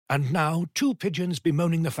And now, two pigeons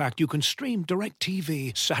bemoaning the fact you can stream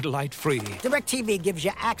DirecTV satellite-free. DirecTV gives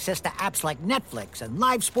you access to apps like Netflix and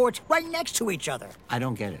live sports right next to each other. I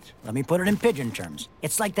don't get it. Let me put it in pigeon terms.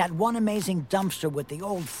 It's like that one amazing dumpster with the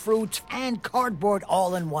old fruits and cardboard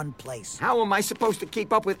all in one place. How am I supposed to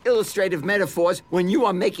keep up with illustrative metaphors when you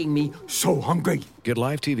are making me so hungry? Get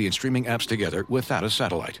live TV and streaming apps together without a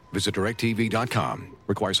satellite. Visit DirecTV.com.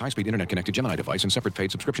 Requires high-speed internet-connected Gemini device and separate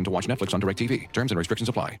paid subscription to watch Netflix on DirecTV. Terms and restrictions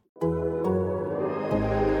apply.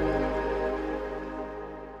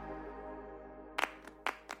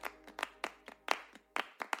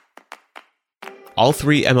 All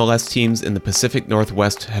three MLS teams in the Pacific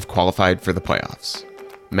Northwest have qualified for the playoffs.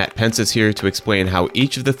 Matt Pence is here to explain how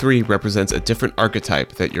each of the three represents a different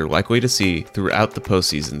archetype that you're likely to see throughout the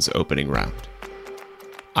postseason's opening round.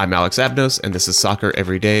 I'm Alex Abnos, and this is Soccer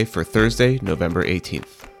Every Day for Thursday, November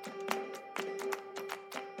 18th.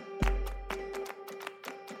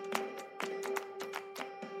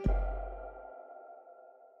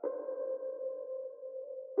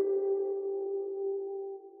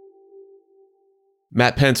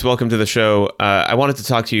 Matt Pence, welcome to the show. I wanted to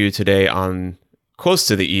talk to you today on close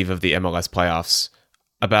to the eve of the MLS playoffs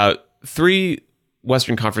about three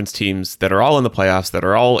Western Conference teams that are all in the playoffs, that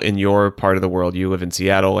are all in your part of the world. You live in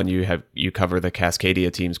Seattle and you cover the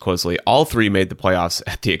Cascadia teams closely. All three made the playoffs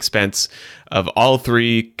at the expense of all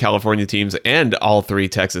three California teams and all three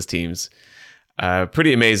Texas teams.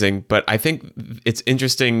 Pretty amazing, but I think it's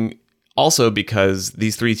interesting also because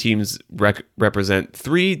these three teams represent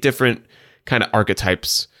three different kind of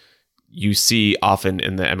archetypes you see often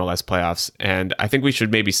in the MLS playoffs. And I think we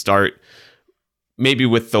should maybe start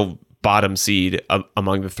with the bottom seed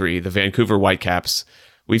among the three, the Vancouver Whitecaps.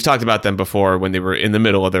 We've talked about them before when they were in the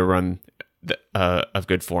middle of their run of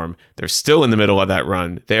good form. They're still in the middle of that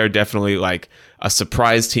run. They are definitely like a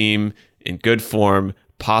surprise team in good form,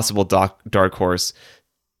 possible dark horse.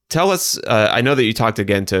 Tell us, I know that you talked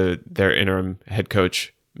again to their interim head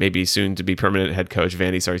coach, maybe soon to be permanent head coach,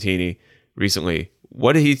 Vanni Sartini, recently.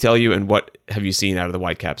 What did he tell you, and what have you seen out of the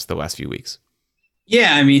Whitecaps the last few weeks?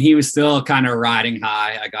 Yeah, I mean, he was still kind of riding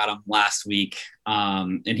high. I got him last week,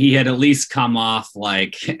 and he had at least come off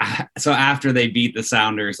so after they beat the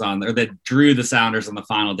Sounders they drew the Sounders on the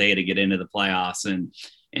final day to get into the playoffs, and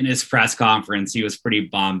in his press conference, he was pretty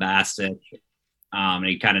bombastic. And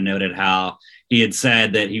he kind of noted how he had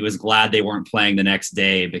said that he was glad they weren't playing the next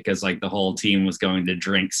day because the whole team was going to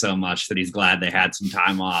drink so much that he's glad they had some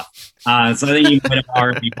time off. So I think he might have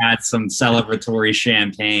already had some celebratory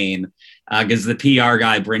champagne because the PR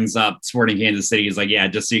guy brings up Sporting Kansas City. He's like, yeah,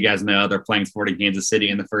 just so you guys know, they're playing Sporting Kansas City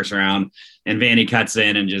in the first round. And Vanni cuts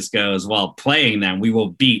in and just goes, well, playing them, we will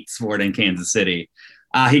beat Sporting Kansas City.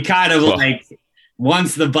 He kind of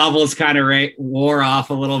once the bubbles kind of wore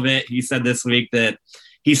off a little bit, he said this week that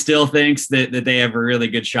he still thinks that they have a really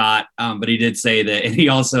good shot. But he did say that, and he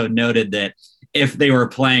also noted that if they were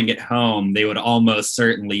playing at home, they would almost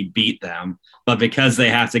certainly beat them. But because they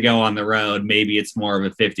have to go on the road, maybe it's more of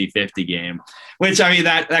a 50-50 game, which, I mean,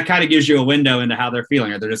 that kind of gives you a window into how they're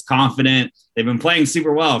feeling. They're just confident. They've been playing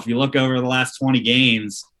super well. If you look over the last 20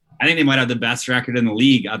 games, I think they might have the best record in the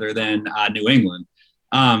league other than New England.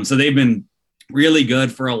 So they've been really good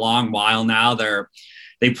for a long while now.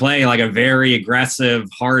 They play like a very aggressive,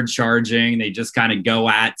 hard charging. They just kind of go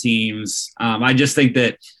at teams. I just think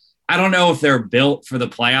that I don't know if they're built for the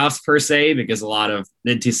playoffs per se, because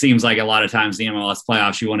it seems like a lot of times the MLS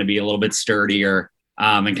playoffs, you want to be a little bit sturdier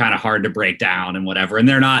and kind of hard to break down and whatever. And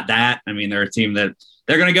they're not that. I mean, they're a team that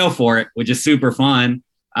they're going to go for it, which is super fun.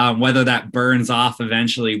 Whether that burns off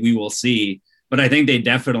eventually, we will see. But I think they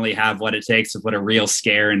definitely have what it takes to put a real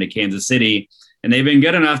scare into Kansas City. And they've been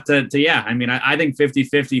good enough to I mean, I think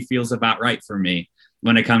 50-50 feels about right for me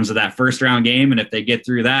when it comes to that first round game. And if they get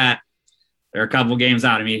through that, they're a couple games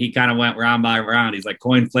out. I mean, he kind of went round by round. He's like,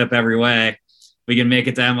 coin flip every way. We can make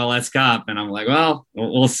it to MLS Cup. And I'm like, well,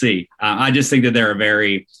 we'll see. I just think that they're a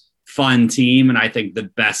very fun team. And I think the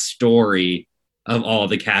best story of all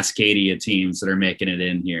the Cascadia teams that are making it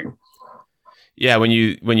in here. Yeah, when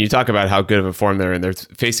you talk about how good of a form they're in, they're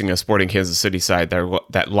facing a Sporting Kansas City side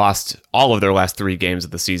that lost all of their last three games of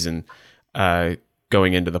the season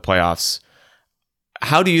going into the playoffs.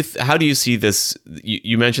 How do you see this?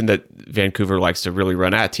 You mentioned that Vancouver likes to really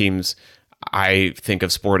run at teams. I think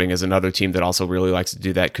of Sporting as another team that also really likes to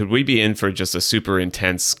do that. Could we be in for just a super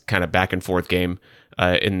intense kind of back and forth game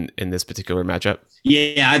in this particular matchup?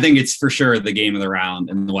 Yeah, I think it's for sure the game of the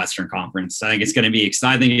round in the Western Conference. I think it's going to be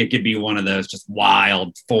exciting. I think it could be one of those just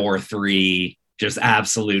wild 4-3, just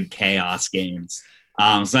absolute chaos games. So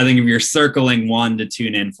I think if you're circling one to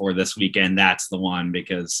tune in for this weekend, that's the one,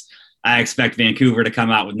 because I expect Vancouver to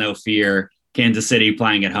come out with no fear. Kansas City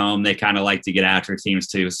playing at home, they kind of like to get after teams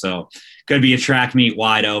too. So could be a track meet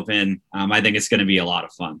wide open. I think it's going to be a lot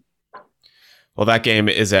of fun. Well, that game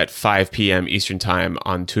is at 5 p.m. Eastern time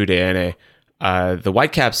on TUDN. The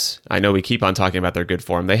Whitecaps, I know we keep on talking about their good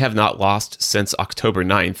form. They have not lost since October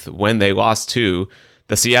 9th when they lost to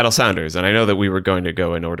the Seattle Sounders. And I know that we were going to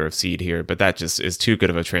go in order of seed here, but that just is too good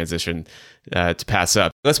of a transition to pass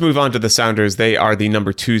up. Let's move on to the Sounders. They are the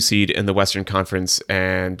number 2 seed in the Western Conference,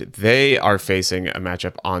 and they are facing a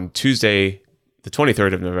matchup on Tuesday, the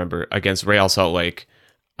 23rd of November, against Real Salt Lake.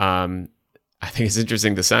 I think it's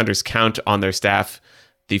interesting. The Sounders count on their staff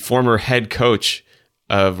the former head coach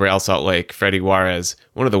of Real Salt Lake, Freddie Juarez.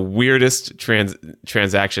 One of the weirdest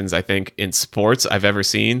transactions, I think, in sports I've ever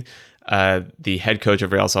seen. The head coach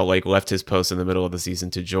of Real Salt Lake left his post in the middle of the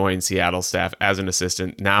season to join Seattle staff as an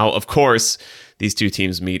assistant. Now, of course, these two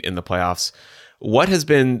teams meet in the playoffs. What has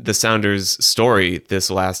been the Sounders' story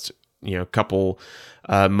this last couple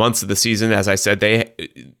months of the season? As I said,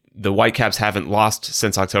 the Whitecaps haven't lost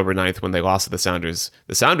since October 9th when they lost to the Sounders.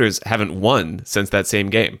 The Sounders haven't won since that same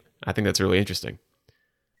game. I think that's really interesting.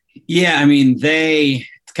 Yeah, I mean, they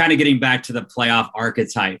kind of getting back to the playoff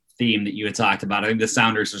archetype theme that you had talked about. I think the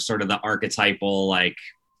Sounders are sort of the archetypal, like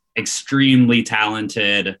extremely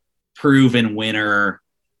talented, proven winner,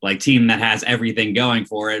 like team that has everything going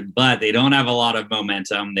for it, but they don't have a lot of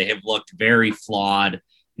momentum. They have looked very flawed,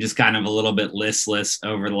 just kind of a little bit listless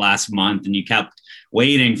over the last month. And you kept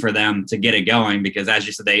waiting for them to get it going because, as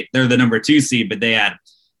you said, they're the number 2 seed, but they had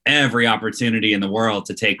every opportunity in the world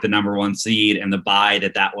to take the number 1 seed and the bye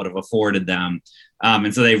that would have afforded them.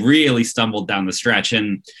 And so they really stumbled down the stretch.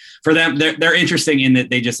 And for them, they're interesting in that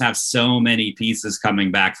they just have so many pieces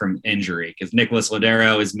coming back from injury because Nicholas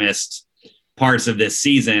Lodeiro has missed parts of this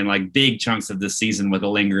season, like big chunks of this season with a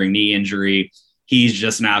lingering knee injury. He's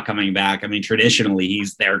just now coming back. I mean, traditionally,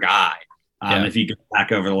 he's their guy. If you go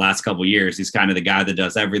back over the last couple of years, he's kind of the guy that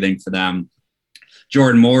does everything for them.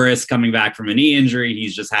 Jordan Morris coming back from a knee injury.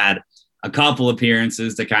 He's just had a couple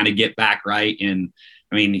appearances to kind of get back right. And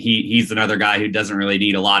I mean, he's another guy who doesn't really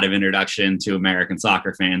need a lot of introduction to American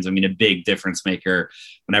soccer fans. I mean, a big difference maker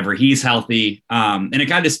whenever he's healthy. And it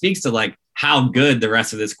kind of speaks to like how good the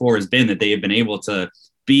rest of this core has been that they have been able to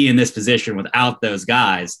be in this position without those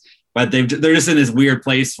guys. But they're just in this weird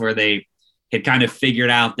place where they had kind of figured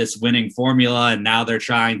out this winning formula, and now they're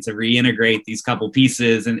trying to reintegrate these couple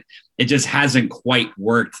pieces, and it just hasn't quite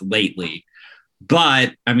worked lately.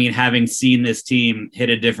 But I mean, having seen this team hit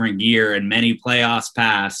a different gear in many playoffs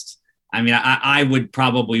past, I mean, I would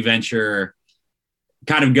probably venture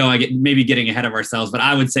kind of maybe getting ahead of ourselves, but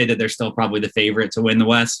I would say that they're still probably the favorite to win the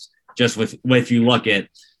West, just with if you look at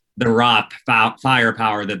the raw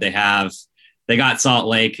firepower that they have. They got Salt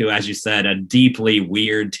Lake, who, as you said, a deeply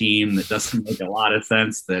weird team that doesn't make a lot of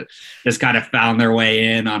sense, that just kind of found their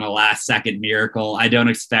way in on a last-second miracle. I don't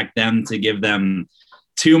expect them to give them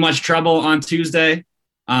too much trouble on Tuesday.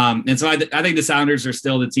 And so I think the Sounders are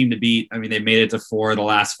still the team to beat. I mean, they've made it to 4 of the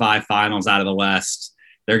last 5 finals out of the West.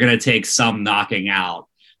 They're going to take some knocking out,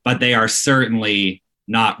 but they are certainly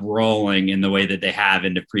not rolling in the way that they have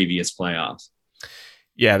into previous playoffs.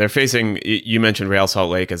 Yeah, they're facing, you mentioned Real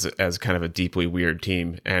Salt Lake as kind of a deeply weird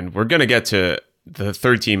team. And we're going to get to the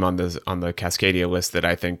third team on the Cascadia list that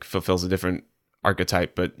I think fulfills a different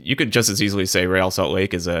archetype. But you could just as easily say Real Salt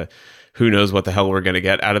Lake is a who knows what the hell we're going to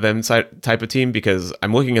get out of them type of team, because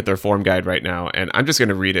I'm looking at their form guide right now, and I'm just going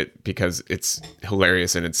to read it because it's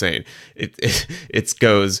hilarious and insane. It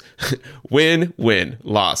goes win, win,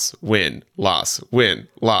 loss, win, loss, win,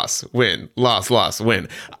 loss, win, loss, win.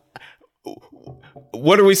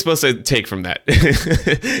 What are we supposed to take from that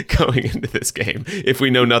going into this game if we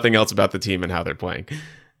know nothing else about the team and how they're playing?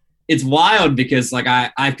 It's wild because, like,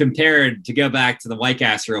 I've compared, to go back to the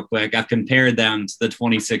Whitecaps real quick, I've compared them to the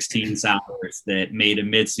 2016 Sounders that made a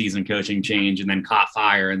mid-season coaching change and then caught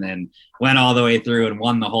fire and then went all the way through and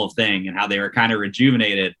won the whole thing, and how they were kind of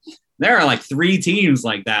rejuvenated. There are like 3 teams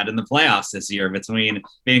like that in the playoffs this year, between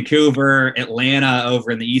Vancouver, Atlanta over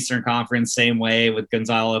in the Eastern Conference, same way with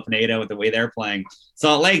Gonzalo Pinedo with the way they're playing.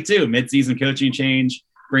 Salt Lake too, mid-season coaching change,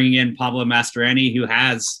 bringing in Pablo Mastroeni, who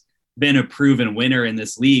has been a proven winner in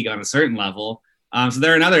this league on a certain level. So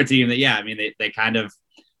they're another team that, yeah, I mean, they kind of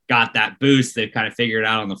got that boost. They've kind of figured it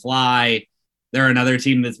out on the fly. They're another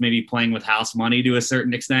team that's maybe playing with house money to a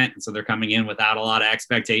certain extent. And so they're coming in without a lot of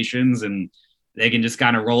expectations, and they can just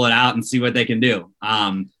kind of roll it out and see what they can do.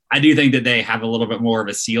 I do think that they have a little bit more of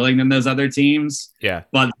a ceiling than those other teams. Yeah.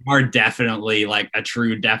 But are definitely like a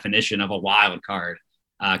true definition of a wild card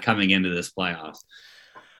coming into this playoffs.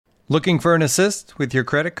 Looking for an assist with your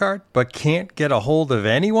credit card, but can't get a hold of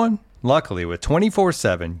anyone? Luckily, with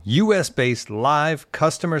 24/7 US-based live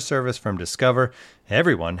customer service from Discover,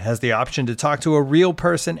 everyone has the option to talk to a real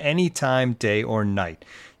person anytime, day or night.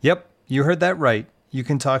 Yep, you heard that right. You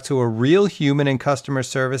can talk to a real human in customer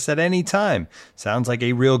service at any time. Sounds like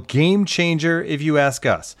a real game changer if you ask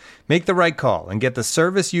us. Make the right call and get the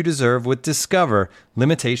service you deserve with Discover.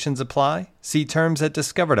 Limitations apply. See terms at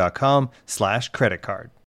discover.com/creditcard.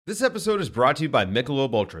 This episode is brought to you by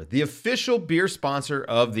Michelob Ultra, the official beer sponsor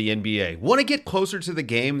of the NBA. Want to get closer to the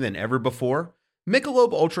game than ever before?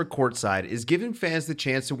 Michelob Ultra Courtside is giving fans the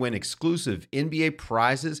chance to win exclusive NBA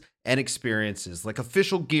prizes and experiences like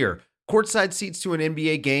official gear, courtside seats to an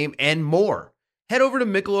NBA game, and more. Head over to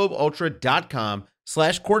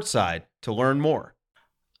MichelobUltra.com/courtside to learn more.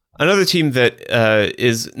 Another team that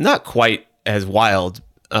is not quite as wild,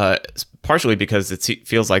 partially because it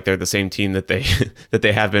feels like they're the same team that they that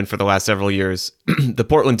they have been for the last several years. The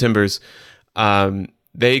Portland Timbers,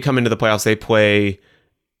 they come into the playoffs. They play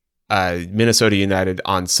Minnesota United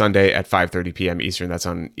on Sunday at 5:30 p.m. Eastern. That's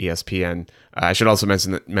on ESPN. I should also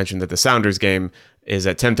mention that the Sounders game is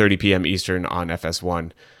at 10:30 p.m. Eastern on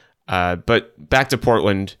FS1. But back to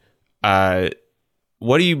Portland.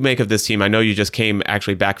 What do you make of this team? I know you just came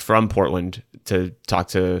actually back from Portland to talk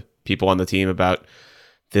to people on the team about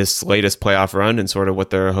this latest playoff run and sort of what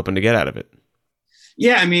they're hoping to get out of it.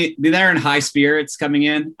 Yeah, I mean, they're in high spirits coming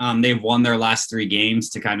in. They've won their last 3 games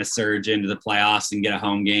to kind of surge into the playoffs and get a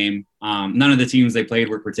home game. None of the teams they played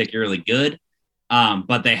were particularly good,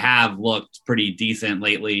 but they have looked pretty decent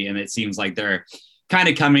lately, and it seems like they're kind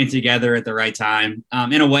of coming together at the right time.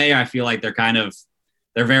 In a way, I feel like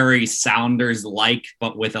they're very Sounders-like,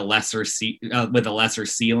 but with a lesser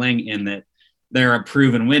ceiling in that they're a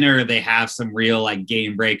proven winner. They have some real like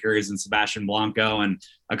game breakers in Sebastian Blanco and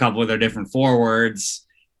a couple of their different forwards,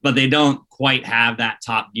 but they don't quite have that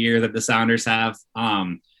top gear that the Sounders have.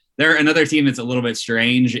 They're another team that's a little bit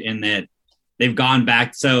strange in that they've gone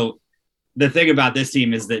back. So the thing about this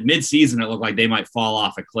team is that mid-season, it looked like they might fall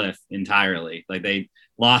off a cliff entirely. Like they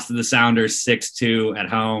lost to the Sounders 6-2 at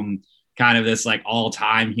home, kind of this like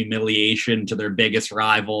all-time humiliation to their biggest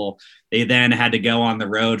rival. They then had to go on the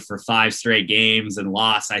road for 5 straight games and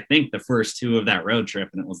lost, I think, the first 2 of that road trip.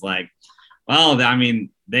 And it was like, well, I mean,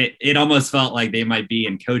 it almost felt like they might be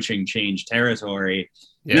in coaching change territory.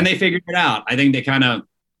 Yeah. And then they figured it out. I think they kind of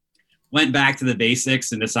went back to the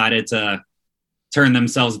basics and decided to turn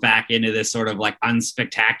themselves back into this sort of like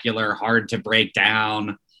unspectacular, hard to break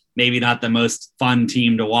down, maybe not the most fun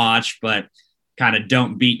team to watch, but kind of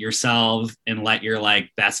don't beat yourself and let your like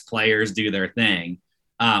best players do their thing,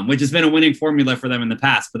 which has been a winning formula for them in the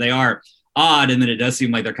past. But they are odd in that it does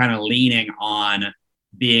seem like they're kind of leaning on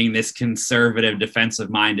being this conservative,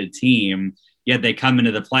 defensive-minded team, yet they come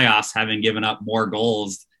into the playoffs having given up more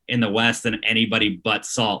goals in the West than anybody but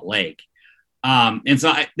Salt Lake. And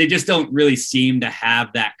so they just don't really seem to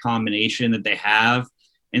have that combination that they have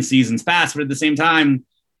in seasons past. But at the same time,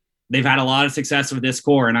 they've had a lot of success with this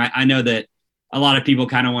core. And I know that a lot of people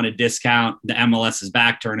kind of want to discount the MLS is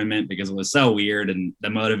Back tournament because it was so weird and the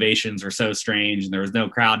motivations were so strange and there was no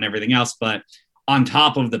crowd and everything else. But on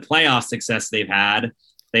top of the playoff success they've had,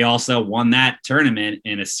 they also won that tournament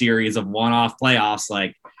in a series of one-off playoffs.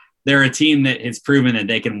 Like they're a team that has proven that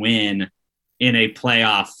they can win in a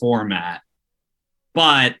playoff format.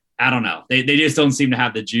 But I don't know. They just don't seem to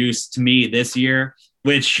have the juice to me this year,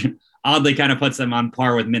 which oddly kind of puts them on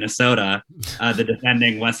par with Minnesota, the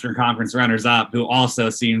defending Western Conference runners-up, who also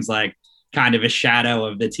seems like kind of a shadow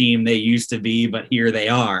of the team they used to be, but here they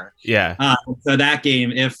are. Yeah. So that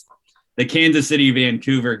game, if the Kansas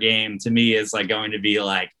City-Vancouver game, to me, is like going to be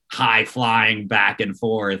like high-flying back and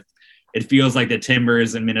forth. It feels like the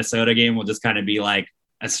Timbers and Minnesota game will just kind of be like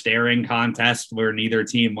a staring contest where neither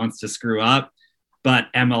team wants to screw up.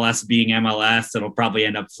 But MLS being MLS, it'll probably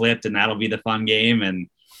end up flipped, and that'll be the fun game, and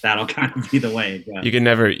that'll kind of be the way it goes. You can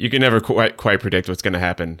never quite predict what's going to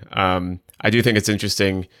happen. I do think it's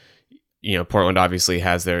interesting. You know, Portland obviously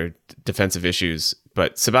has their defensive issues,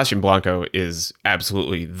 but Sebastian Blanco is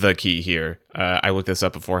absolutely the key here. I looked this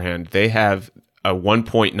up beforehand. They have a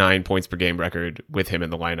 1.9 points per game record with him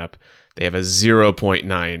in the lineup. They have a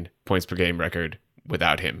 0.9 points per game record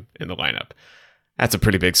without him in the lineup. That's a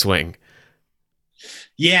pretty big swing.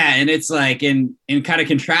 Yeah, and it's like in kind of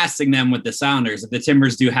contrasting them with the Sounders, if the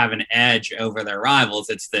Timbers do have an edge over their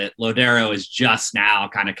rivals, it's that Lodero is just now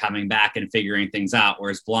kind of coming back and figuring things out,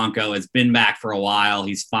 whereas Blanco has been back for a while.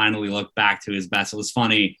 He's finally looked back to his best. It was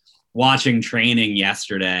funny watching training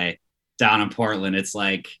yesterday down in Portland. It's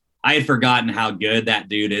like I had forgotten how good that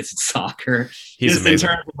dude is at soccer. He's just amazing.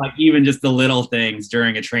 In terms of like even just the little things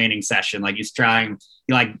during a training session. Like he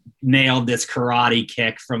like nailed this karate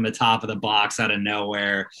kick from the top of the box out of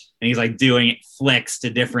nowhere. And he's like doing flicks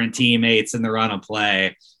to different teammates in the run of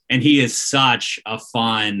play. And he is such a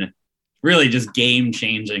fun, really just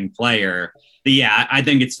game-changing player. But yeah, I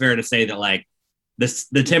think it's fair to say that like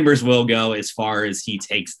the Timbers will go as far as he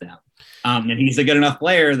takes them. And he's a good enough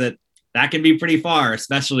player that can be pretty far,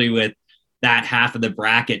 especially with that half of the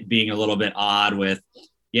bracket being a little bit odd with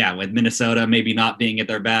Minnesota maybe not being at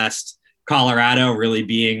their best, Colorado really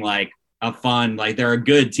being like a fun, like they're a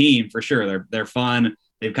good team for sure. They're fun.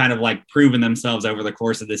 They've kind of like proven themselves over the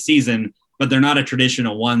course of the season, but they're not a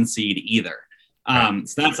traditional 1 seed either.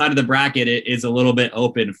 So that side of the bracket is a little bit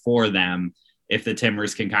open for them if the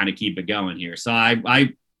Timbers can kind of keep it going here. So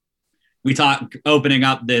we talked opening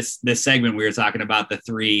up this segment, we were talking about the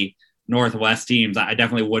 3 Northwest teams. I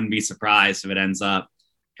definitely wouldn't be surprised if it ends up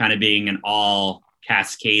kind of being an all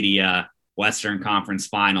Cascadia Western Conference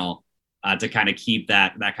final to kind of keep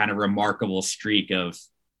that kind of remarkable streak of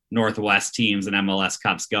Northwest teams and MLS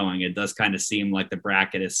Cups going. It does kind of seem like the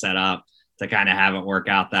bracket is set up to kind of have it work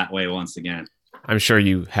out that way once again. I'm sure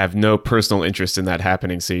you have no personal interest in that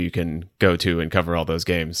happening, so you can go to and cover all those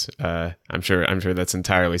games. I'm sure that's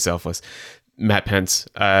entirely selfless. Matt Pence,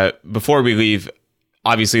 before we leave,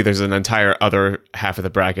 obviously there's an entire other half of the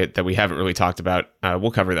bracket that we haven't really talked about. We'll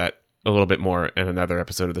cover that a little bit more in another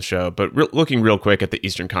episode of the show. But looking real quick at the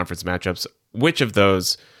Eastern Conference matchups, which of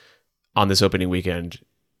those on this opening weekend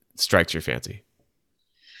strikes your fancy?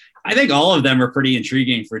 I think all of them are pretty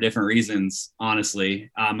intriguing for different reasons,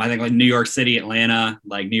 honestly. I think like New York City, Atlanta,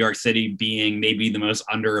 like New York City being maybe the most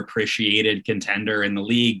underappreciated contender in the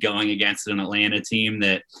league, going against an Atlanta team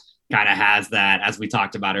that kind of has that, as we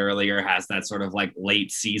talked about earlier, has that sort of like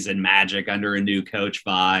late season magic under a new coach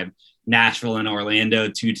vibe. Nashville and Orlando,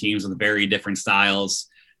 2 teams with very different styles.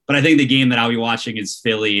 But I think the game that I'll be watching is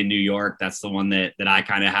Philly and New York. That's the one that I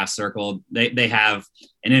kind of have circled. They have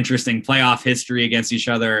an interesting playoff history against each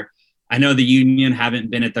other. I know the Union haven't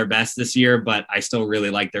been at their best this year, but I still really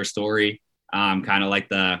like their story. Kind of like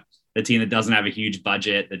the team that doesn't have a huge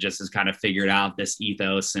budget, that just has kind of figured out this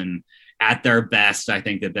ethos. And at their best, I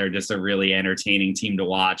think that they're just a really entertaining team to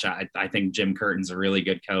watch. I think Jim Curtin's a really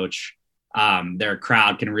good coach. Their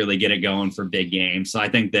crowd can really get it going for big games. So I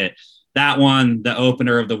think that one, the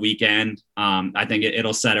opener of the weekend, I think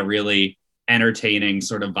it'll set a really entertaining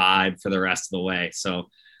sort of vibe for the rest of the way. So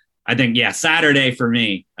I think, Saturday for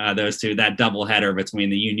me, those two, that doubleheader between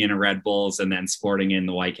the Union and Red Bulls and then Sporting and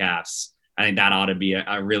the Whitecaps, I think that ought to be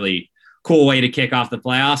a really cool way to kick off the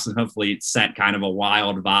playoffs and hopefully set kind of a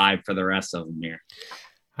wild vibe for the rest of them here.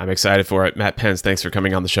 I'm excited for it. Matt Pence, thanks for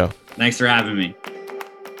coming on the show. Thanks for having me.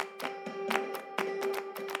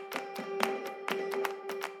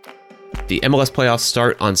 The MLS playoffs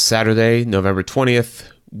start on Saturday, November 20th,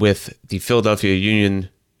 with the Philadelphia Union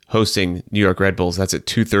hosting New York Red Bulls. That's at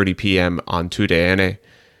 2:30 p.m. on Tudeane.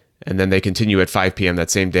 And then they continue at 5 p.m.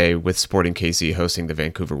 that same day with Sporting KC hosting the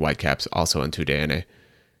Vancouver Whitecaps, also on Tudeane.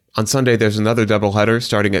 On Sunday, there's another doubleheader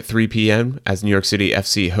starting at 3 p.m. as New York City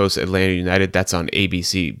FC hosts Atlanta United. That's on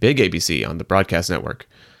ABC, big ABC on the broadcast network.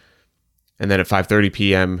 And then at 5:30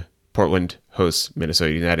 p.m., Portland hosts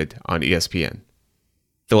Minnesota United on ESPN.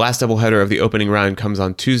 The last doubleheader of the opening round comes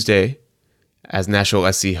on Tuesday as Nashville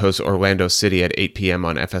SC hosts Orlando City at 8 p.m.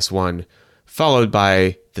 on FS1, followed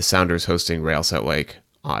by the Sounders hosting Real Salt Lake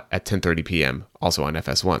at 10:30 p.m., also on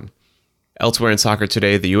FS1. Elsewhere in soccer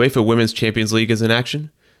today, the UEFA Women's Champions League is in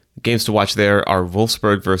action. Games to watch there are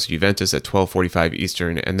Wolfsburg versus Juventus at 12:45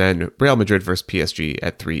 Eastern, and then Real Madrid versus PSG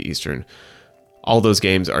at 3 Eastern. All those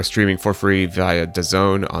games are streaming for free via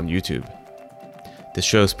DAZN on YouTube. This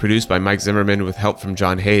show is produced by Mike Zimmerman with help from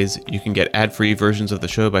John Hayes. You can get ad-free versions of the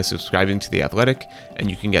show by subscribing to The Athletic, and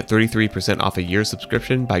you can get 33% off a year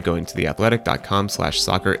subscription by going to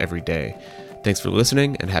theathletic.com/soccer every day. Thanks for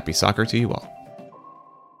listening, and happy soccer to you all.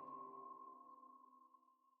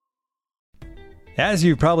 As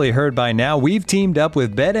you've probably heard by now, we've teamed up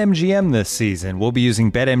with BetMGM this season. We'll be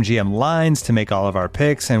using BetMGM lines to make all of our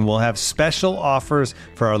picks, and we'll have special offers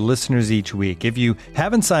for our listeners each week. If you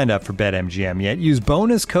haven't signed up for BetMGM yet, use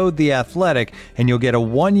bonus code THEATHLETIC, and you'll get a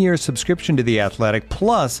 1-year subscription to The Athletic,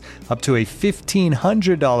 plus up to a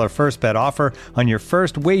 $1,500 first bet offer on your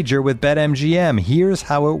first wager with BetMGM. Here's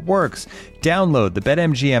how it works. Download the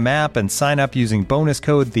BetMGM app and sign up using bonus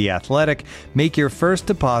code THEATHLETIC. Make your first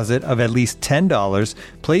deposit of at least $10.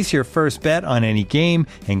 Place your first bet on any game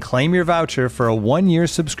and claim your voucher for a 1-year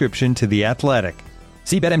subscription to The Athletic.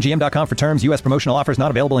 See BetMGM.com for terms. U.S. promotional offers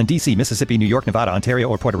not available in D.C., Mississippi, New York, Nevada, Ontario,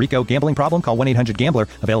 or Puerto Rico. Gambling problem? Call 1-800-GAMBLER.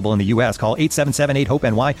 Available in the U.S. Call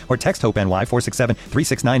 877-8-HOPE-NY or text HOPE-NY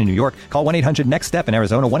 467-369 in New York. Call 1-800-NEXT-STEP in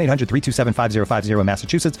Arizona. 1-800-327-5050 in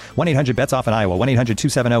Massachusetts. 1-800-BETS-OFF in Iowa.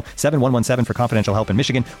 1-800-270-7117 for confidential help in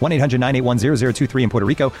Michigan. 1-800-981-0023 in Puerto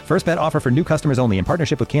Rico. First bet offer for new customers only in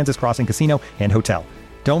partnership with Kansas Crossing Casino and Hotel.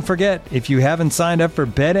 Don't forget, if you haven't signed up for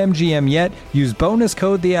BetMGM yet, use bonus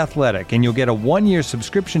code The Athletic, and you'll get a 1-year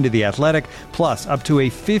subscription to The Athletic, plus up to a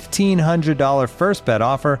 $1,500 first bet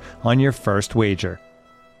offer on your first wager.